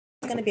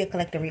going to be a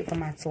collective read for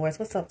my Taurus.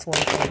 What's up,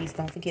 Taurus babies?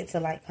 Don't forget to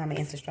like, comment,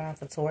 and subscribe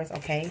for Taurus,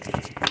 okay?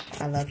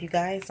 I love you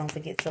guys. Don't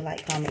forget to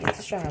like, comment, and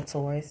subscribe,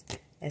 Taurus.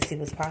 Let's see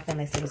what's popping.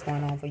 Let's see what's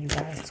going on for you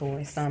guys,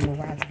 Taurus. Sun, Moon,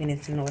 Rising,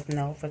 Venus, North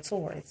Node for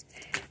Taurus.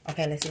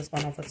 Okay, let's see what's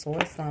going on for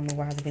Taurus. Sun, Moon,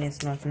 Rising,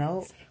 Venus, North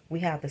Node. We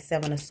have the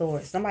Seven of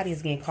Swords. Somebody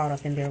is getting caught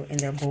up in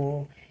their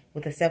bull.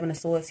 With the Seven of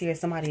Swords here,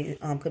 somebody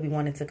could be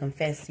wanting to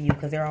confess to you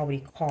because they're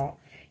already caught.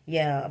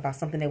 Yeah, about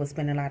something they were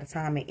spending a lot of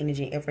time and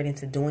energy and effort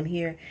into doing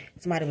here.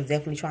 Somebody was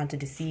definitely trying to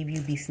deceive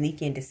you, be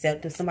sneaky and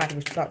deceptive. Somebody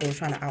thought they were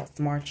trying to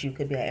outsmart you.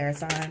 Could be an air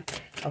sign.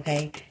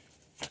 Okay.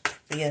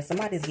 So yeah,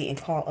 somebody's getting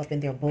caught up in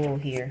their bull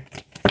here.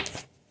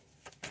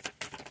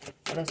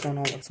 What else going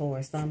on with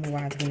Taurus? Sun, Moon,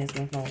 Rising, Venus,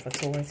 North Node for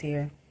Taurus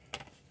here.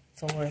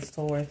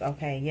 Taurus.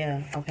 Okay,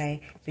 yeah,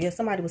 okay. So yeah,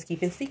 somebody was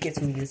keeping secrets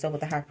from you. So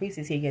with the High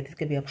Priestess here, yeah, this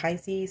could be a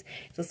Pisces.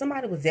 So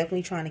somebody was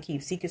definitely trying to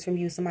keep secrets from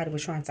you. Somebody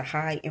was trying to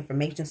hide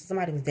information. So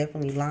somebody was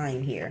definitely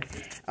lying here,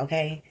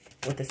 okay?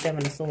 With the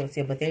Seven of Swords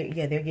here, but they're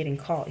getting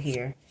caught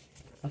here,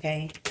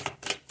 okay?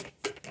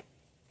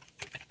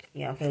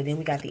 Yeah, okay, then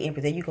we got the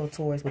Empress. There you go,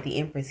 Taurus, with the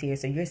Empress here.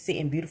 So you're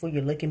sitting beautiful.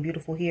 You're looking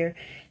beautiful here.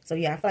 So,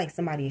 yeah, I feel like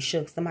somebody is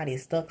shook. Somebody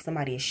is stuck.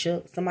 Somebody is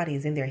shook. Somebody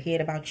is in their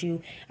head about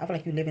you. I feel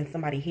like you live in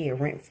somebody's head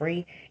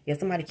rent-free. Yeah,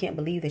 somebody can't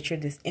believe that you're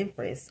this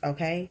Empress,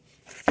 okay?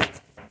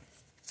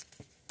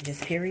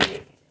 Just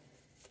period.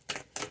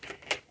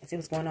 See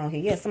what's going on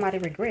here. Yeah, somebody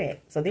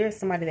regret. So there's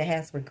somebody that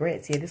has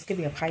regrets here. This could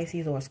be a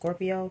Pisces or a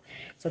Scorpio.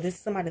 So this is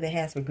somebody that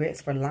has regrets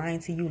for lying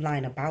to you,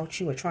 lying about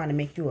you, or trying to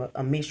make you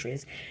a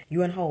mistress.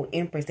 You're a whole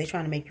Empress. They're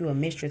trying to make you a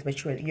mistress,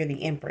 but you're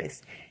the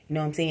Empress. You know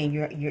what I'm saying?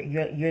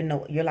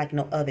 You're like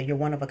no other. You're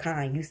one of a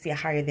kind. You sit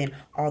higher than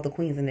all the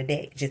queens in the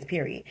deck. Just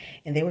period.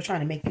 And they were trying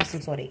to make you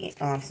some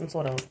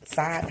sort of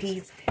side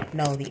piece.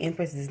 No, the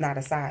Empress is not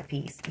a side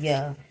piece.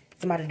 Yeah.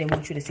 Somebody didn't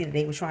want you to see that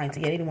they were trying to,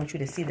 they didn't want you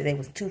to see that they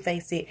was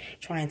two-faced,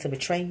 trying to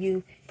betray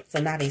you. So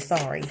now they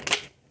sorry.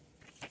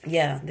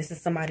 Yeah, this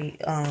is somebody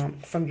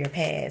from your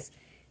past.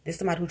 This is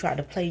somebody who tried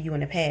to play you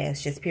in the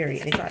past, just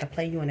period. They tried to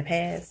play you in the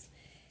past,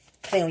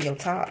 play on your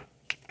top.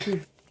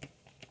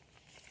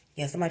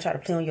 Yeah, somebody tried to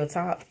play on your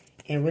top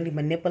and really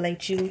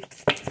manipulate you.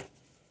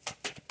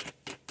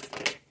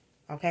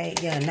 Okay,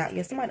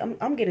 yeah, somebody,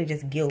 I'm getting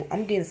just guilt.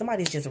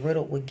 Somebody's just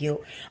riddled with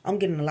guilt. I'm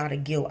getting a lot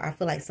of guilt. I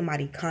feel like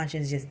somebody's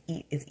conscience is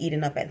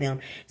eating up at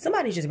them.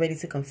 Somebody's just ready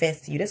to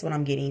confess to you. That's what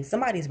I'm getting.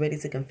 Somebody's ready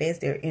to confess.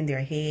 They're in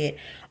their head.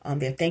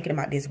 They're thinking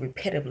about this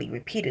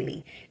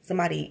repeatedly.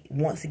 Somebody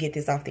wants to get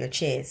this off their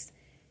chest.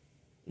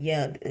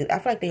 Yeah, I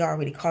feel like they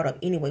already caught up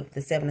anyway with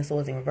the Seven of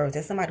Swords in reverse.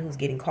 That's somebody who's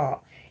getting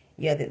caught.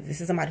 Yeah, this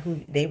is somebody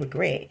who they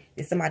regret.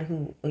 It's somebody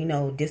who,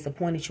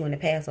 disappointed you in the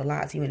past or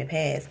lied to you in the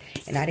past.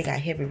 And now they got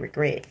heavy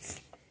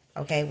regrets.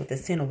 Okay, with the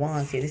Ten of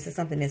Wands here. This is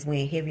something that's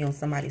weighing heavy on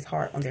somebody's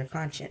heart, on their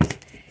conscience.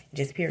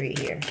 Just period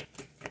here.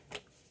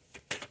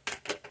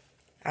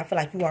 I feel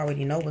like you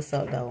already know what's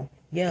up, though.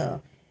 Yeah.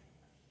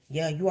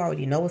 Yeah, you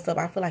already know what's up.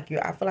 I feel like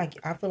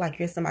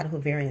you're somebody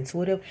who's very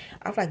intuitive.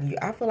 I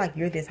feel like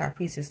you're this High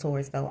Priestess,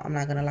 Taurus, though. I'm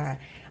not gonna lie.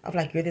 I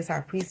feel like you're this High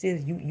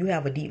Priestess. You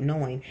have a deep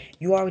knowing.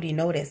 You already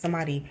know that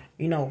somebody,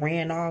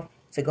 ran off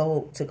to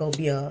go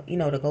be a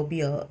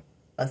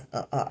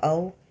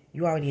O.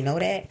 You already know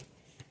that.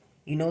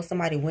 You know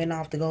somebody went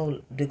off to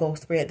go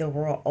spread the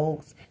royal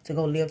oaks, to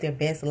go live their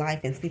best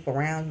life and sleep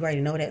around. You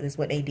already know that is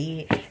what they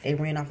did. They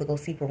ran off to go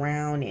sleep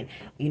around and,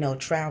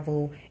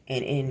 travel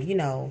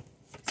and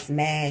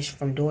smash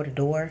from door to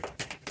door.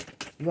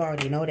 You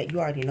already know that. You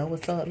already know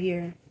what's up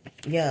here.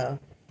 Yeah.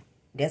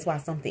 That's why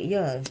something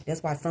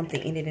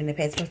ended in the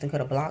past. Person could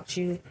have blocked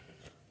you.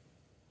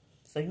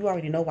 So you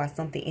already know why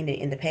something ended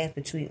in the past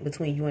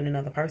between you and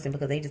another person,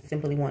 because they just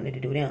simply wanted to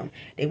do them.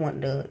 They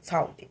wanted to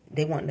talk.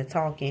 They wanted to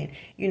talk and,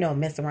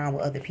 mess around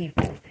with other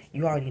people.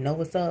 You already know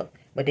what's up,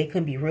 but they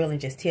couldn't be real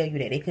and just tell you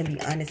that. They couldn't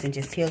be honest and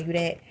just tell you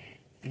that.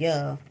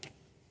 Yeah.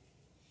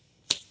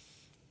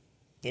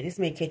 Yeah, this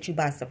may catch you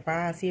by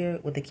surprise here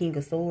with the King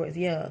of Swords.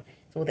 Yeah.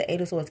 So with the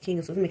Eight of Swords, King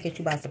of Swords, this may catch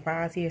you by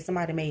surprise here.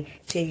 Somebody may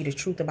tell you the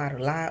truth about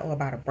a lie or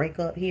about a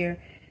breakup here.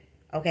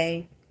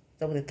 Okay.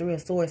 So with the Three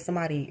of Swords,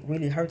 somebody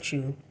really hurt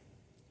you.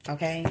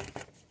 Okay.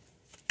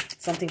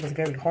 Something was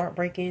very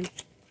heartbreaking.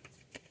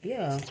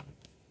 Yeah.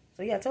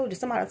 So yeah, I told you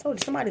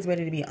somebody's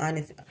ready to be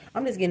honest.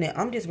 I'm just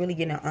really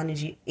getting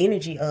an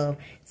energy of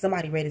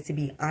somebody ready to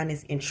be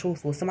honest and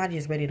truthful. Somebody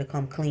just ready to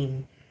come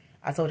clean.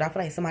 I told you, I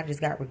feel like somebody just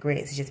got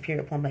regrets. It's just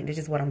period point blank. That's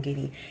just what I'm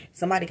getting.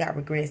 Somebody got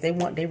regrets. They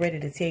ready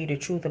to tell you the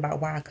truth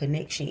about why a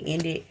connection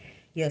ended.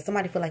 Yeah,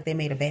 somebody feel like they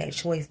made a bad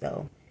choice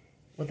though.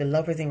 With the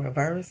Lovers in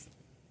reverse.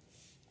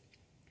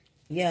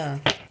 Yeah.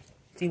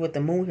 See, with the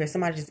Moon here,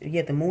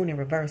 the Moon in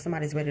reverse,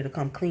 somebody's ready to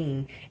come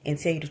clean and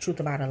tell you the truth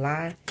about a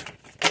lie.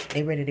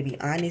 They ready to be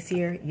honest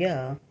here.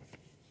 Yeah.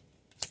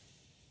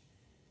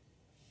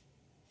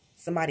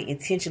 Somebody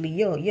intentionally,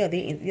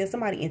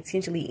 somebody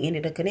intentionally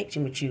ended a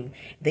connection with you.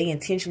 They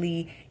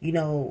intentionally,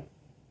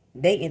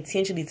 They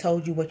intentionally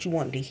told you what you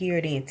wanted to hear.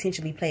 They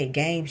intentionally played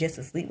games just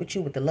to sleep with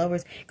you, with the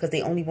lovers, because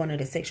they only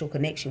wanted a sexual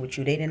connection with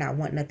you. They did not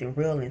want nothing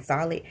real and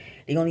solid.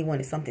 They only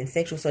wanted something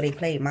sexual, so they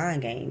played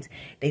mind games.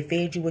 They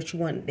fed you what you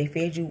wanted. They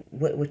fed you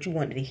what you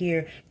wanted to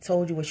hear,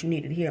 told you what you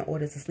needed to hear in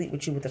order to sleep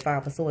with you with the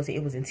Five of Swords.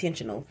 It was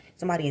intentional.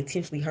 Somebody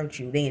intentionally hurt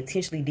you. They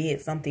intentionally did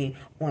something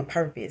on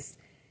purpose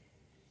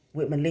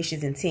with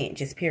malicious intent,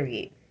 just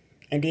period.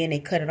 And then they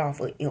cut it off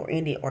or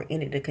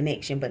ended the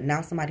connection. But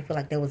now somebody feel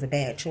like that was a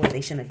bad choice.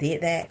 They shouldn't have did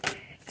that.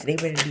 So they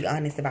ready to be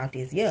honest about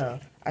this. Yeah,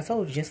 I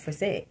told you, just for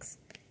sex.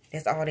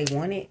 That's all they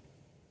wanted.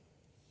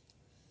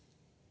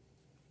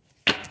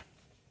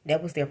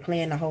 That was their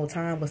plan the whole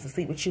time, was to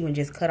sleep with you and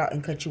just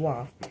cut you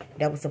off.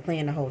 That was the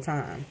plan the whole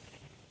time.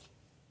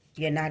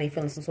 Yeah, now they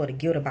feeling some sort of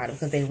guilt about it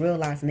because they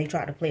realized and they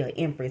tried to play an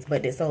Empress.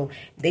 But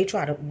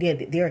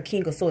they're a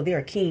king of swords. They're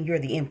a king. You're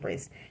the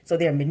Empress. So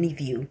they're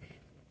beneath you.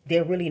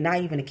 They're really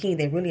not even a king.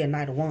 They're really a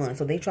Knight of Wands.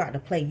 So they tried to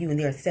play you, and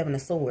they're a Seven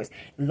of Swords.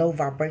 Low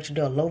vibration.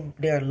 They're low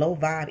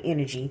vibe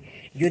energy.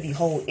 You're the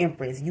whole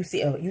Empress. You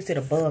sit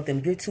above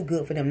them. You're too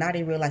good for them. Now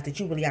they realize that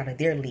you really out of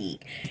their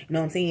league. You know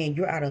what I'm saying?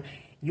 You're out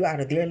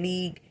of their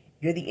league.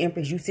 You're the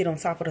Empress. You sit on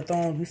top of the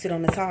throne. You sit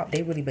on the top.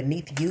 They really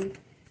beneath you.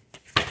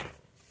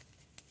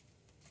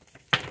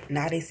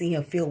 Now they see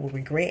him filled with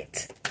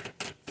regret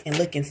and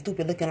looking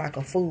stupid, looking like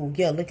a fool.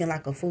 Yeah, looking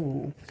like a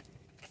fool.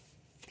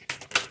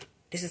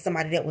 This is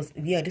somebody that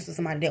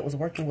was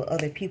working with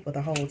other people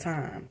the whole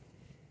time.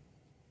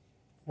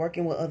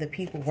 Working with other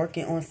people,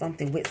 working on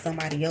something with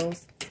somebody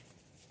else.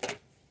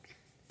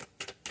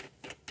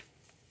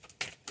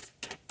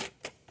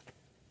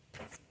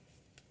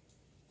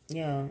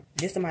 Yeah,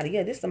 this somebody,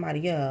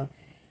 yeah.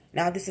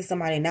 Now this is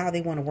somebody, now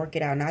they want to work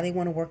it out. Now they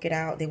want to work it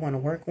out. They want to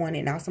work on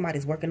it. Now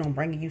somebody's working on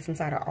bringing you some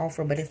sort of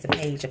offer, but it's the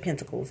Page of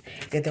Pentacles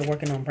that they're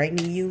working on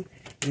bringing you.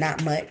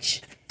 Not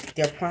much.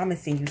 They're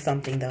promising you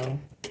something, though.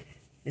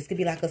 This could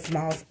be like a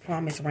small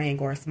promise ring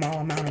or a small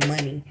amount of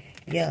money.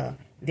 Yeah,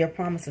 they're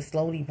promised to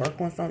slowly work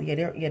on something.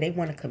 Yeah, they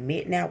want to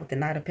commit now with the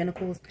Knight of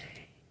Pentacles.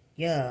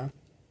 Yeah,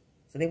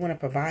 so they want to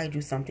provide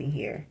you something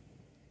here.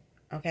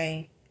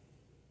 Okay.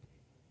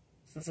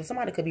 So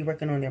somebody could be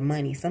working on their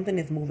money. Something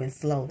is moving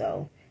slow,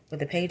 though. With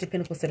the Page of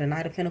Pentacles to the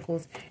Knight of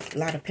Pentacles, a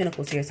lot of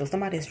Pentacles here. So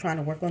somebody is trying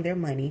to work on their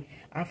money.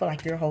 I feel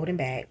like you're holding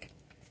back.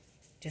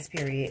 Just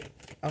period.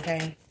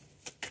 Okay.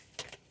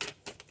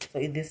 So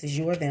this is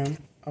you or them.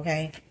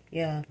 Okay.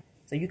 Yeah.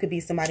 So you could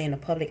be somebody in the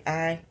public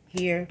eye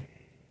here.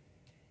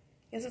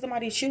 And so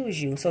somebody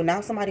choose you. So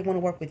now somebody want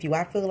to work with you.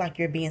 I feel like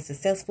you're being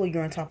successful.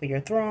 You're on top of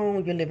your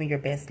throne. You're living your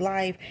best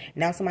life.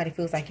 Now somebody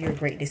feels like you're a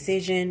great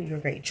decision. You're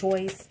a great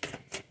choice.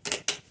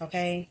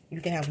 Okay.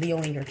 You can have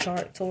Leo in your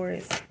chart,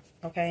 Taurus.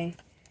 Okay.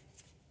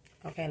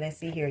 Okay, let's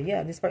see here.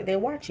 Yeah, they're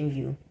watching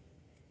you.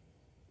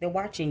 They're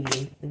watching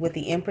you with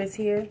the Empress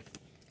here.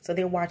 So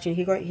they're watching.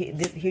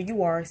 Here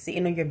you are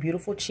sitting on your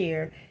beautiful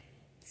chair,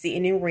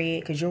 sitting in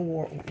red because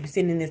you're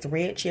sitting in this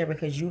red chair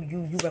because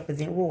you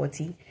represent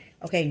royalty.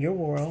 Okay, you're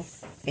royal,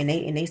 and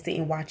they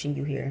sitting watching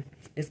you here.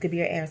 This could be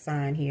your air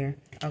sign here.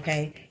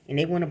 Okay, and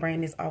they want to bring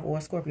this offer, or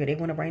Scorpio. They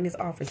want to bring this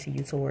offer to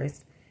you,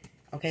 Taurus.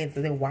 Okay,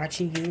 so they're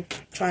watching you,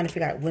 trying to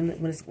figure out when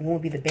will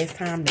be the best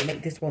time to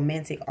make this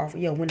romantic offer.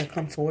 Yeah, when to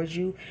come towards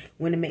you,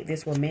 when to make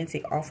this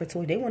romantic offer to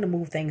you. They want to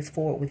move things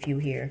forward with you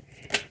here.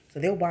 So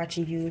they're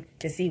watching you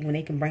to see when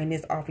they can bring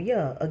this offer.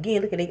 Yeah,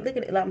 again, look at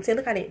it. Like I'm saying,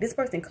 look how this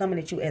person coming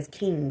at you as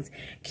kings.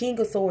 King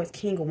of Swords,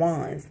 King of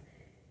Wands.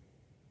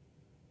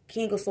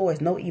 King of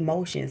Swords, no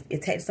emotions.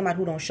 It's somebody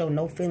who don't show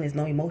no feelings,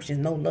 no emotions,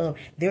 no love.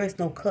 There is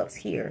no cups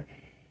here.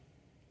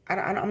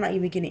 I'm not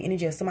even getting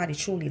energy of somebody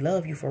truly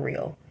love you for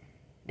real.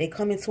 They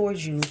coming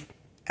towards you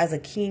as a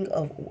king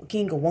of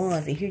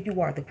wands, and here you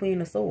are, the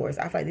Queen of Swords.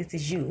 I feel like this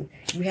is you.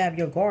 You have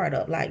your guard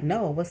up. Like,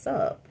 no, what's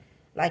up?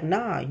 Like,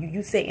 nah,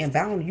 you setting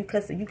boundaries.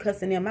 You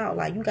cussing them out.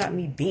 Like, you got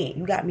me bent.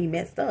 You got me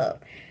messed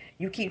up.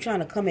 You keep trying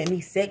to come at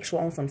me sexual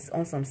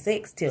on some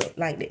sex tip.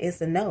 Like, it's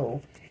a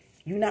no.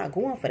 You're not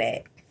going for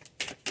that.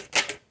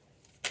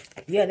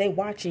 Yeah, they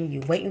watching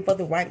you, waiting for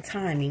the right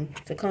timing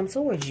to come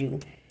towards you.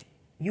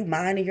 You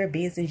minding your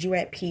business. You're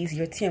at peace.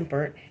 You're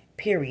tempered.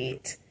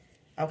 Period.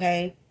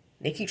 Okay?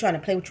 They keep trying to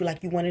play with you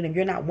like you one of them.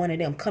 You're not one of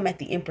them. Come at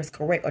the Empress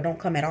correct or don't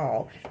come at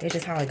all. That's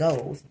just how it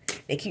goes.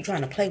 They keep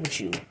trying to play with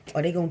you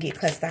or they going to get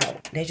cussed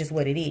out. That's just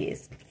what it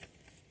is.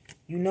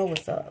 You know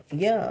what's up.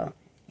 Yeah.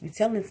 You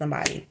telling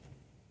somebody.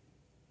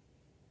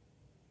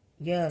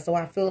 Yeah. So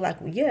I feel like,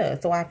 yeah.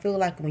 So I feel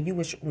like when you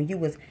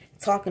was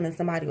talking to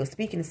somebody or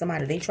speaking to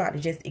somebody, they tried to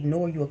just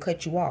ignore you or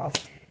cut you off.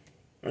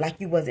 Like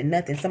you wasn't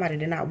nothing. Somebody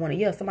did not want to.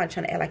 Yeah, somebody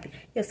trying to act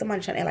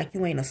like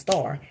you ain't a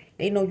star.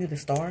 They know you the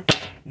star.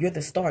 You're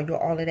the star.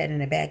 You're all of that in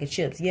a bag of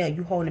chips. Yeah,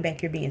 you holding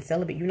back. You're being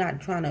celibate. You're not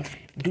trying to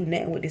do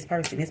nothing with this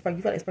person. You feel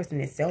like this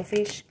person is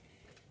selfish.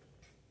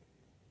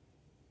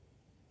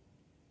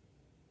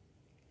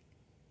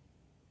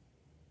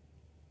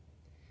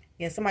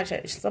 Yeah, somebody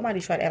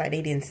tried to act like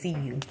they didn't see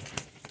you.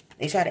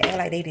 They try to act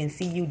like they didn't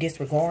see you,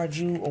 disregard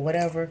you, or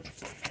whatever.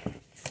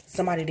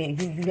 somebody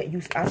didn't,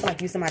 you I feel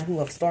like you're somebody who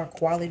have star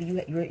quality.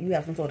 You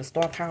have some sort of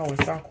star power or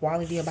star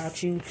quality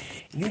about you.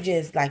 You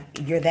just, like,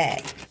 you're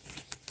that.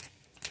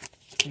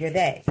 You're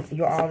that.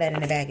 You're all that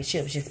in a bag of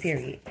chips, just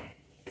period.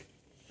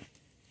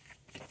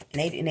 And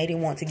they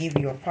didn't want to give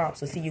you your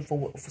props or see you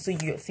for see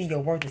your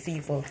worth, to see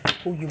you for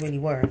who you really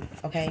were.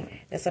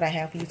 Okay? That's what I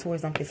have for you,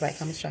 Taurus. Don't forget to like,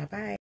 comment, subscribe. Bye.